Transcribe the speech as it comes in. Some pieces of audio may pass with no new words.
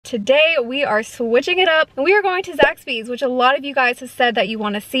today we are switching it up and we are going to ZAXBY'S, which a lot of you guys have said that you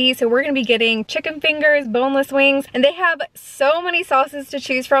want to see. So we're going to be getting chicken fingers, boneless wings, and they have so many sauces to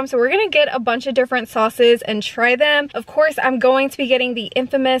choose from. So we're going to get a bunch of different sauces and try them. Of course, I'm going to be getting the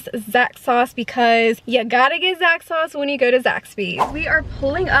infamous Zax sauce because you gotta get Zax sauce when you go to ZAXBY'S. We are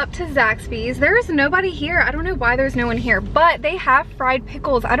pulling up to ZAXBY'S. There is nobody here. I don't know why there's no one here, but they have fried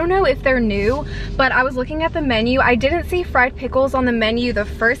pickles. I don't know if they're new, but I was looking at the menu. I didn't see fried pickles on the menu the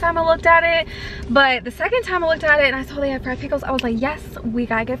first time I looked at it, but the second time I looked at it and I saw they had fried pickles, I was like, yes, we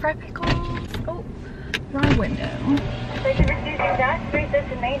gotta get fried pickles. Oh, wrong window. Thank you for choosing ZAXBY'S.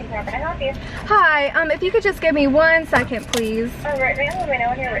 This is Mandy. How can I help you? Hi, if you could just give me 1 second, please. All right, ma'am. Let me know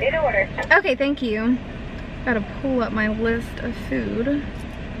when you're ready to order. Okay, thank you. Gotta pull up my list of food.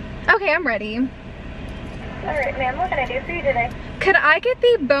 Okay, I'm ready. All right, ma'am. What can I do for you today? Could I get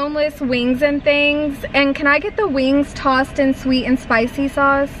the boneless wings and things? And can I get the wings tossed in sweet and spicy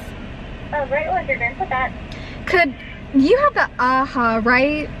sauce? All right, what's your drink with that? Could you have the AHA,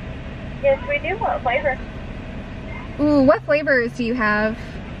 right? Yes, we do. What flavor? Ooh, what flavors do you have?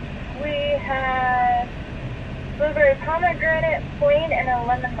 We have blueberry pomegranate, plain, and a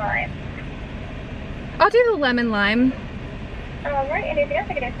lemon lime. I'll do the lemon lime. All right, anything else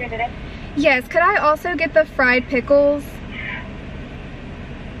I can do for you today? Yes, could I also get the fried pickles?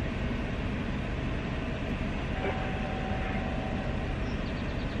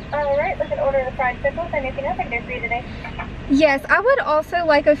 All right, we can order the fried pickles. Anything else I can do for you today? Yes, I would also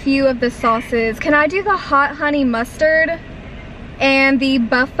like a few of the sauces. Can I do the hot honey mustard and the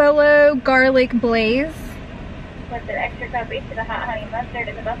buffalo garlic blaze? With an extra cup each of the hot honey mustard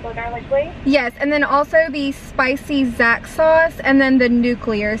and the buffalo garlic blaze? Yes, and then also the spicy Zax sauce and then the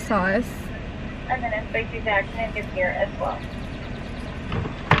nuclear sauce. And then a spicy Zax and it's here as well.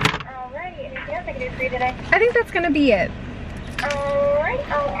 Alrighty, anything else I can do for you today? I think that's gonna be it. Alright,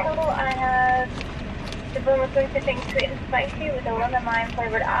 total I have the boneless wings and things sweet and spicy with a lemon lime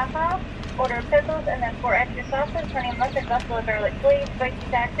flavored AHA, order of pickles, and then 4 extra sauces, honey mustard, buffalo garlic blaze, spicy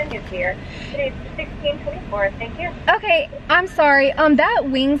Zax, and here. Today's $16.24. Thank you. Okay, I'm sorry. That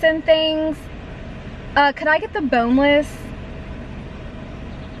wings and things. Could I get the boneless?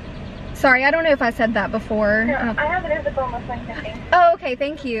 Sorry, I don't know if I said that before. No, I have it as the boneless wings and things. Oh, okay.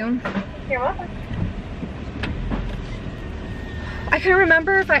 Thank you. You're welcome. I couldn't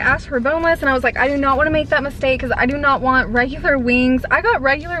remember if I asked for boneless and I was like, I do not want to make that mistake because I do not want regular wings. I got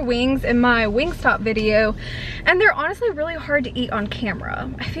regular wings in my Wingstop video and they're honestly really hard to eat on camera.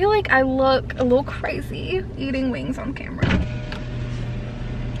 I feel like I look a little crazy eating wings on camera.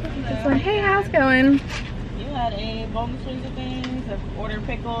 It's like, hey, how's it going? You had a boneless wings and things, ordered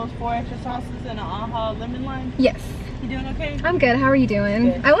pickles, 4 extra sauces, and an AHA lemon lime? Yes. You doing okay? I'm good. How are you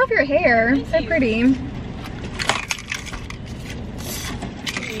doing? Good. I love your hair. Thank so you. Pretty.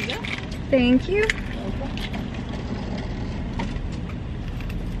 Here you go. Thank you.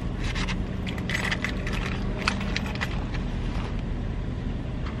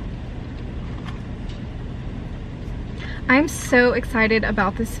 I'm so excited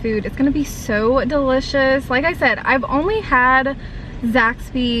about this food. It's gonna be so delicious. Like I said, I've only had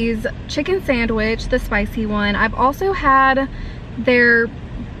ZAXBY'S chicken sandwich, the spicy one. I've also had their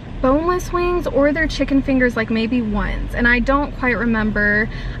boneless wings or their chicken fingers like maybe once, and I don't quite remember.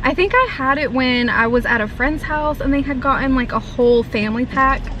 I think I had it when I was at a friend's house and they had gotten like a whole family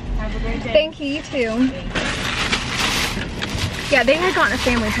pack. Have a great day. Thank you, you too. Yeah, they had gotten a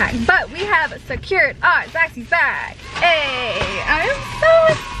family pack, but we have secured our ZAXBY'S bag. Hey, I am so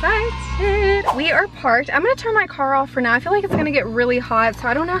excited. We are parked. I'm gonna turn my car off for now. I feel like it's gonna get really hot, so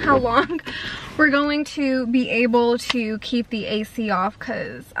I don't know how long we're going to be able to keep the AC off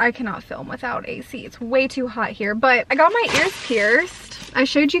because I cannot film without AC. It's way too hot here, but I got my ears pierced. I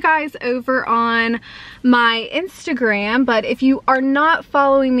showed you guys over on my Instagram, but if you are not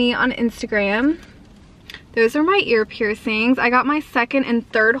following me on Instagram, those are my ear piercings. I got my 2nd and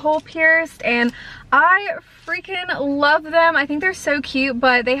 3rd hole pierced and I freaking love them. I think they're so cute,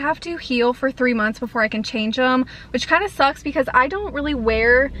 but they have to heal for 3 months before I can change them, which kind of sucks because I don't really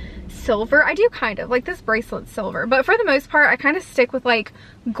wear silver. I do kind of, like this bracelet's silver, but for the most part I kind of stick with like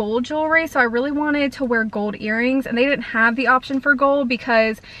gold jewelry, so I really wanted to wear gold earrings and they didn't have the option for gold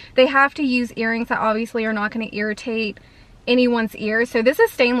because they have to use earrings that obviously are not going to irritate anyone's ear. So this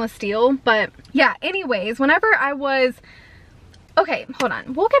is stainless steel, but yeah, anyways, whenever I was okay, hold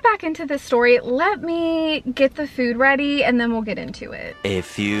on, we'll get back into this story. Let me get the food ready and then we'll get into it. A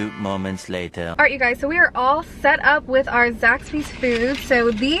few moments later. All right, you guys, so we are all set up with our ZAXBY'S food.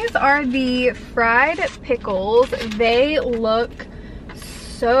 So these are the fried pickles. They look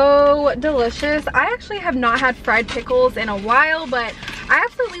so delicious. I actually have not had fried pickles in a while, but I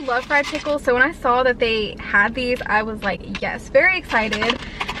absolutely love fried pickles, so when I saw that they had these, I was like, yes, very excited.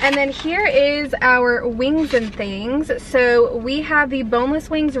 And then here is our wings and things. So we have the boneless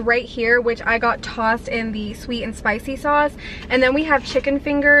wings right here, which I got tossed in the sweet and spicy sauce. And then we have chicken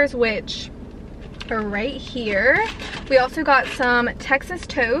fingers, which are right here. We also got some Texas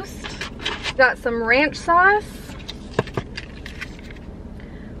toast. Got some ranch sauce.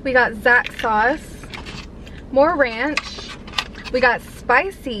 We got Zax sauce. More ranch. We got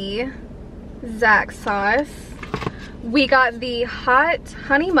spicy Zax sauce. We got the hot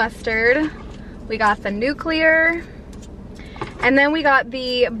honey mustard. We got the nuclear. And then we got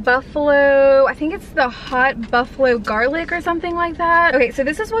the buffalo, I think it's the hot buffalo garlic or something like that. Okay, so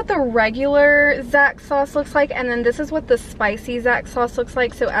this is what the regular Zax sauce looks like, and then this is what the spicy Zax sauce looks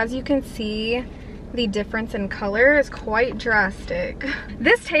like. So as you can see, the difference in color is quite drastic.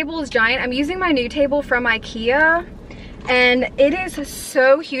 This table is giant. I'm using my new table from IKEA, and it is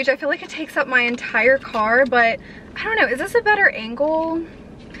so huge. I feel like it takes up my entire car, but I don't know, is this a better angle?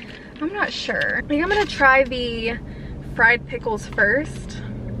 I'm not sure. I think I'm gonna try the fried pickles first.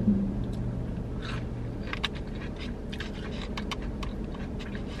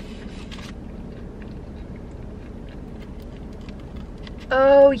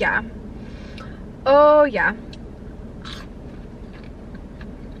 Oh yeah. Oh yeah.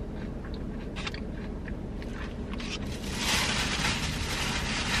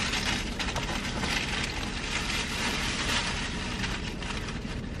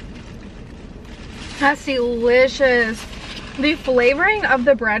 That's delicious. The flavoring of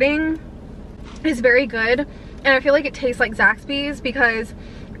the breading is very good, and I feel like it tastes like Zaxby's, because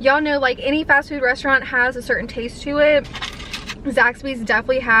y'all know, like, any fast food restaurant has a certain taste to it. Zaxby's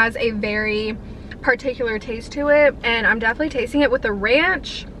definitely has a very particular taste to it, and I'm definitely tasting it with the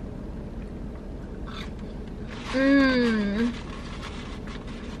ranch. Mmm.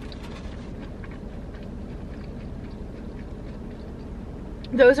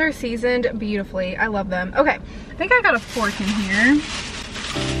 Those are seasoned beautifully. I love them. Okay, I think I got a fork in here.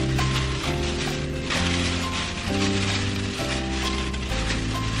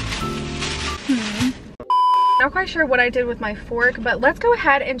 Not quite sure what I did with my fork, but let's go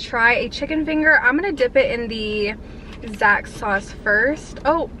ahead and try a chicken finger. I'm gonna dip it in the Zax sauce first.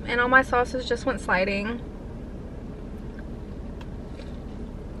 Oh, and all my sauces just went sliding.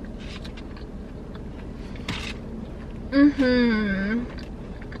 Mm-hmm.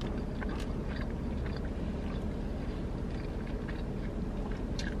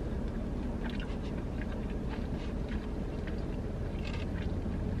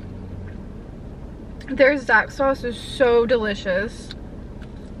 Their Zax sauce is so delicious.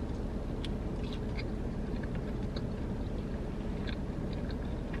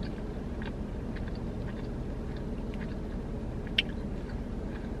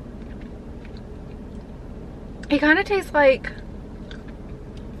 It kind of tastes like,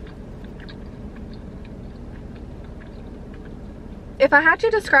 if I had to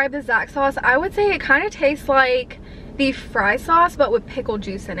describe the Zax sauce, I would say it kind of tastes like the fry sauce, but with pickle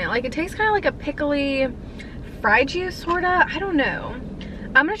juice in it. Like, it tastes kind of like a pickly fry juice, sort of. I don't know.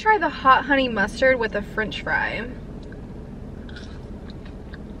 I'm gonna try the hot honey mustard with a french fry.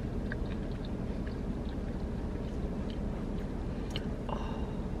 Oh,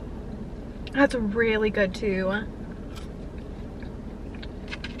 that's really good too.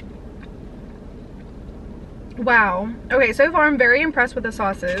 Wow. Okay, so far I'm very impressed with the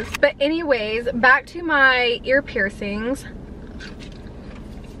sauces. But anyways, back to my ear piercings.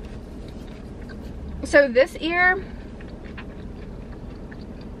 So this ear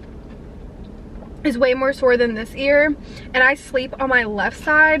is way more sore than this ear, and I sleep on my left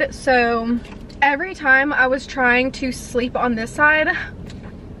side, so every time I was trying to sleep on this side,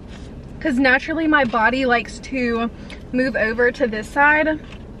 because naturally my body likes to move over to this side,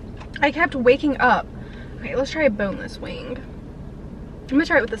 I kept waking up. Okay, let's try a boneless wing. I'm gonna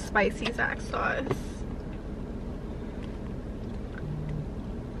try it with the spicy Zax sauce.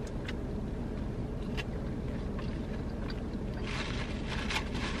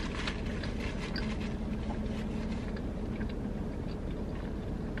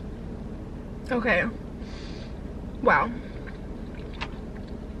 Okay. Wow.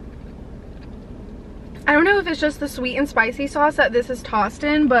 I don't know if it's just the sweet and spicy sauce that this is tossed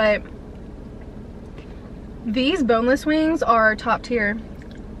in, but these boneless wings are top tier.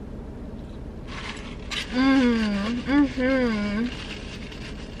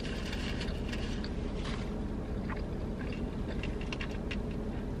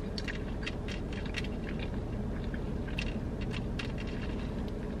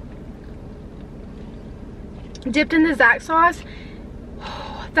 Dipped in the Zax sauce.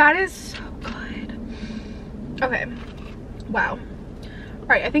 That is so good. Okay. Wow. All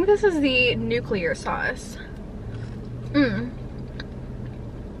right, I think this is the nuclear sauce.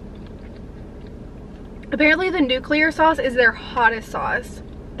 Apparently the nuclear sauce is their hottest sauce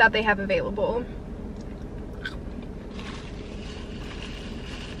that they have available.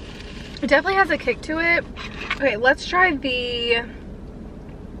 It definitely has a kick to it. Okay, let's try the,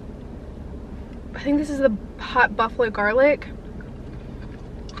 I think this is the hot buffalo garlic.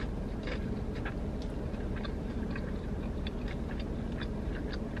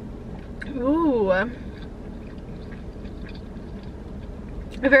 Ooh.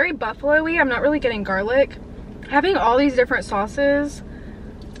 Very buffalo-y. I'm not really getting garlic. Having all these different sauces,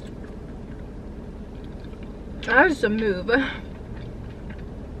 that was a move.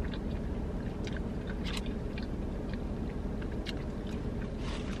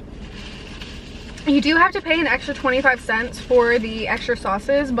 You do have to pay an extra 25 cents for the extra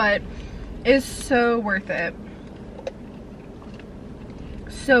sauces, but it's so worth it.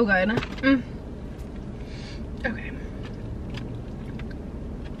 So good. Okay.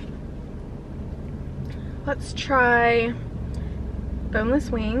 Let's try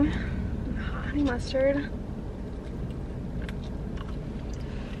boneless wing, honey mustard.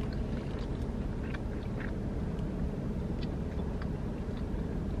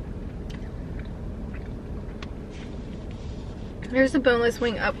 There's the boneless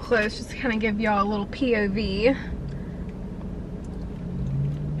wing up close, just to kind of give y'all a little POV.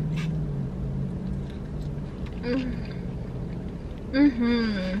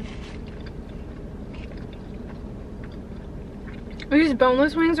 These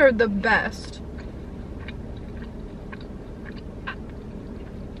boneless wings are the best.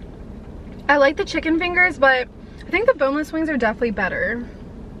 I like the chicken fingers, but I think the boneless wings are definitely better.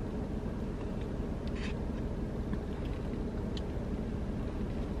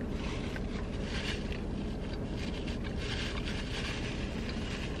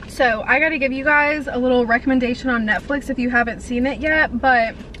 So I gotta give you guys a little recommendation on Netflix if you haven't seen it yet,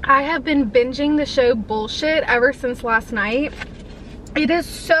 but I have been binging the show Bullshit ever since last night. It is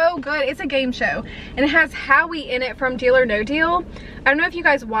so good. It's a game show and it has Howie in it from Deal or No Deal. I don't know if you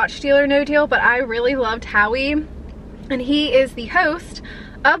guys watch Deal or No Deal, but I really loved Howie, and he is the host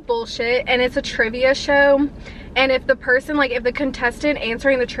of Bullshit, and it's a trivia show. And if the person, like if the contestant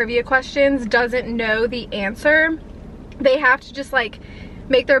answering the trivia questions doesn't know the answer, they have to just like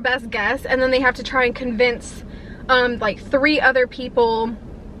make their best guess, and then they have to try and convince like 3 other people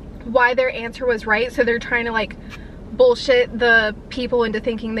why their answer was right. So they're trying to like bullshit the people into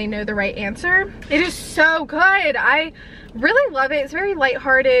thinking they know the right answer. It is so good. I really love it. It's very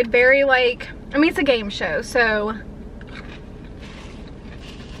lighthearted, very like, I mean, it's a game show, so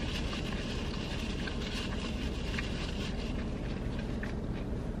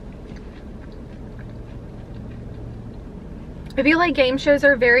I feel like game shows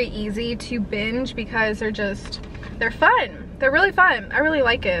are very easy to binge because they're fun. They're really fun. I really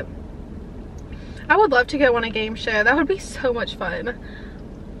like it. I would love to go on a game show. That would be so much fun.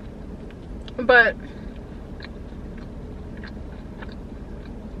 But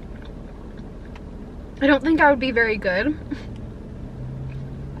I don't think I would be very good.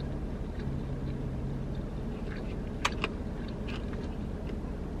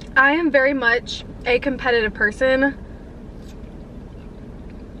 I am very much a competitive person.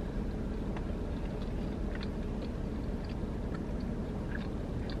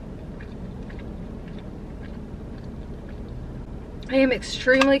 I am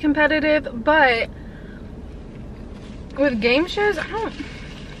extremely competitive, but with game shows, I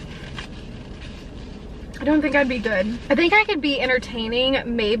don't think I'd be good. I think I could be entertaining,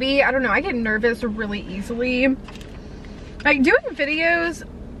 maybe. I don't know, I get nervous really easily. Like doing videos,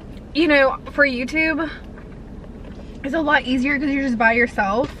 you know, for YouTube is a lot easier because you're just by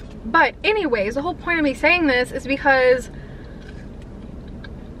yourself. But anyways, the whole point of me saying this is because,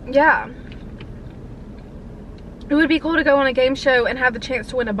 yeah, it would be cool to go on a game show and have the chance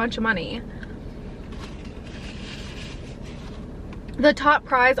to win a bunch of money. The top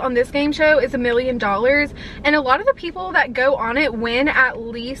prize on this game show is $1 million, and a lot of the people that go on it win at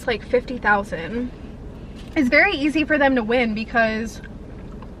least like 50,000. It's very easy for them to win because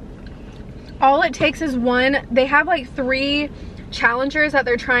all it takes is one. They have like 3 challengers that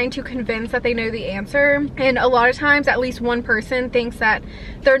they're trying to convince that they know the answer, and a lot of times at least one person thinks that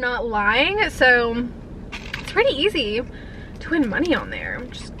they're not lying, so it's pretty easy to win money on there,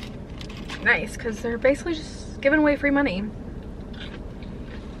 which is nice because they're basically just giving away free money.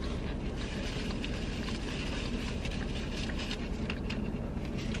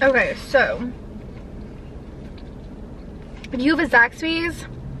 Okay, so if you have a ZAXBY'S,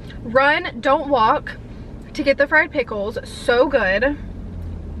 Run, don't walk to get the fried pickles. So good.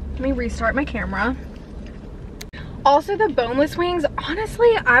 Let me restart my camera. Also the boneless wings.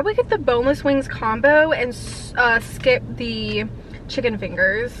 Honestly, I would get the boneless wings combo and skip the chicken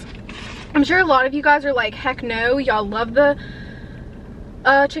fingers. I'm sure a lot of you guys are like, heck no, y'all love the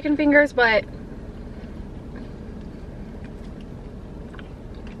chicken fingers, but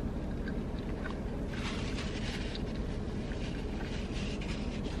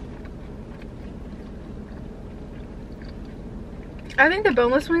I think the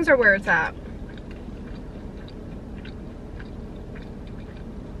boneless wings are where it's at.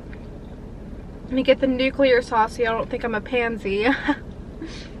 Let me get the nuclear sauce so I don't think I'm a pansy.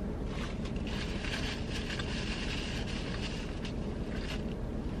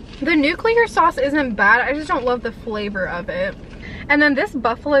 The nuclear sauce isn't bad, I just don't love the flavor of it. And then this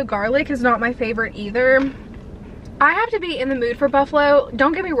buffalo garlic is not my favorite either. I have to be in the mood for buffalo.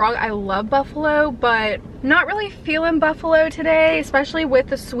 Don't get me wrong, I love buffalo, but not really feeling buffalo today, especially with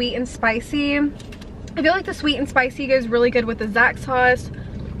the sweet and spicy. I feel like the sweet and spicy goes really good with the Zax sauce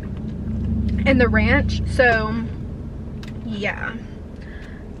and the ranch. So yeah,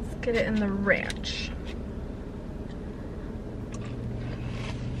 let's get it in the ranch.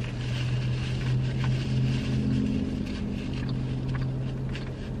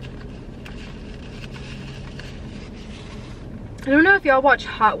 I don't know if y'all watch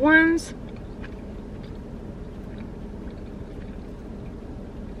Hot Ones.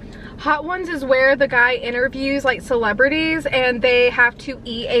 Hot Ones is where the guy interviews like celebrities and they have to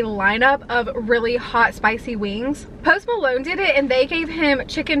eat a lineup of really hot spicy wings. Post Malone did it and they gave him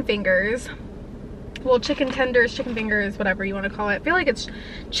chicken fingers. Well, chicken tenders, chicken fingers, whatever you want to call it. I feel like it's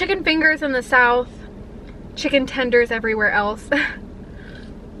chicken fingers in the South, chicken tenders everywhere else.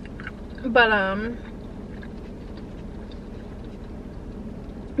 But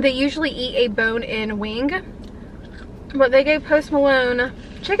they usually eat a bone-in wing, but they gave Post Malone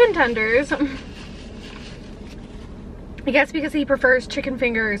chicken tenders. I guess because he prefers chicken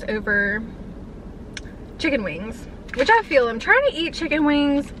fingers over chicken wings, which I feel. I'm trying to eat chicken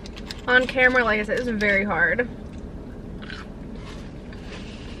wings on camera, like I said, it's very hard.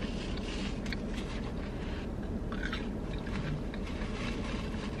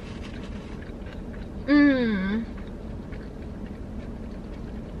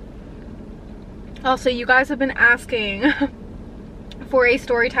 Also, you guys have been asking for a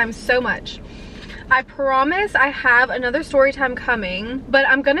story time so much. I promise I have another story time coming, but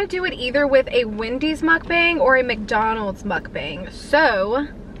I'm gonna do it either with a Wendy's mukbang or a McDonald's mukbang. So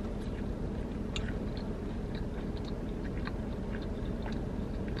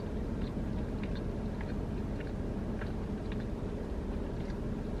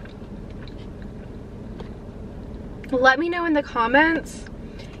let me know in the comments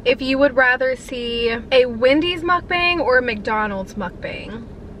if you would rather see a Wendy's mukbang or a McDonald's mukbang.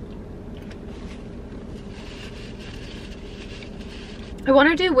 I want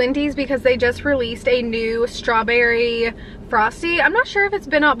to do Wendy's because they just released a new strawberry frosty. I'm not sure if it's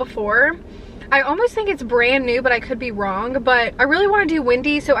been out before. I almost think it's brand new, but I could be wrong. But I really want to do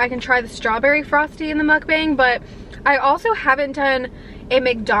Wendy's so I can try the strawberry frosty in the mukbang. But I also haven't done a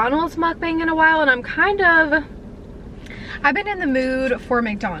McDonald's mukbang in a while, and I've been in the mood for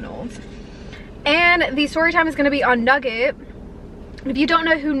McDonald's. And the story time is going to be on Nugget. If you don't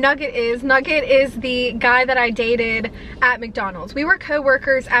know who Nugget is the guy that I dated at McDonald's. We were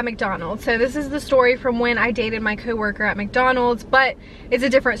co-workers at McDonald's. So this is the story from when I dated my co-worker at McDonald's, but it's a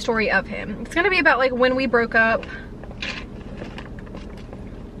different story of him. It's going to be about like when we broke up,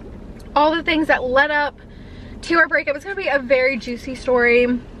 all the things that led up to our breakup. It's going to be a very juicy story,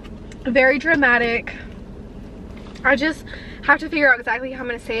 very dramatic. I just have to figure out exactly how I'm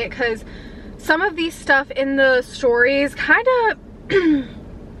going to say it, because some of these stuff in the stories it's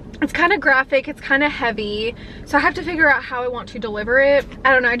kind of graphic, it's kind of heavy, so I have to figure out how I want to deliver it.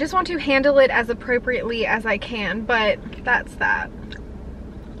 I don't know, I just want to handle it as appropriately as I can, but that's that.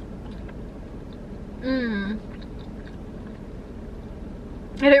 I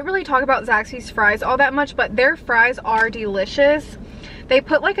didn't really talk about ZAXBY'S fries all that much, but their fries are delicious. They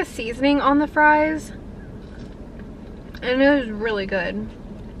put like a seasoning on the fries, and it was really good.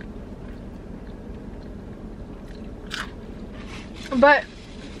 But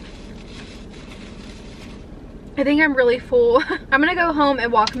I think I'm really full. I'm gonna go home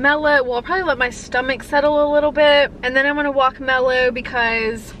and walk mellow. Well, I'll probably let my stomach settle a little bit, and then I'm gonna walk mellow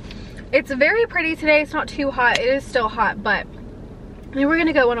because it's very pretty today. It's not too hot. It is still hot, but And then we're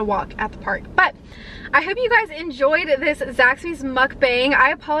gonna go on a walk at the park. But I hope you guys enjoyed this ZAXBY'S mukbang.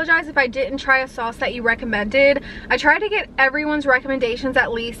 I apologize if I didn't try a sauce that you recommended. I tried to get everyone's recommendations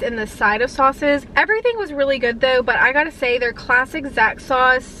at least in the side of sauces. Everything was really good though, but I gotta say their classic Zax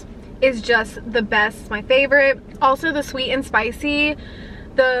sauce is just the best. It's my favorite. Also the sweet and spicy,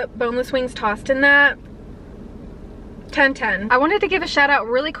 the boneless wings tossed in that, 10/10. I wanted to give a shout out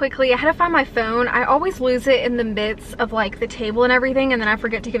really quickly. I had to find my phone. I always lose it in the midst of like the table and everything, and then I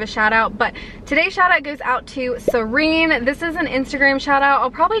forget to give a shout out. But today's shout out goes out to Serene. This is an Instagram shout out.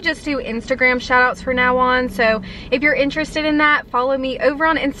 I'll probably just do Instagram shout outs from now on. So if you're interested in that, follow me over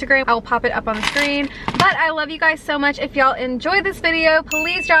on Instagram. I'll pop it up on the screen. But I love you guys so much. If y'all enjoyed this video,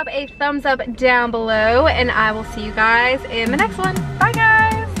 please drop a thumbs up down below, and I will see you guys in the next one. Bye guys.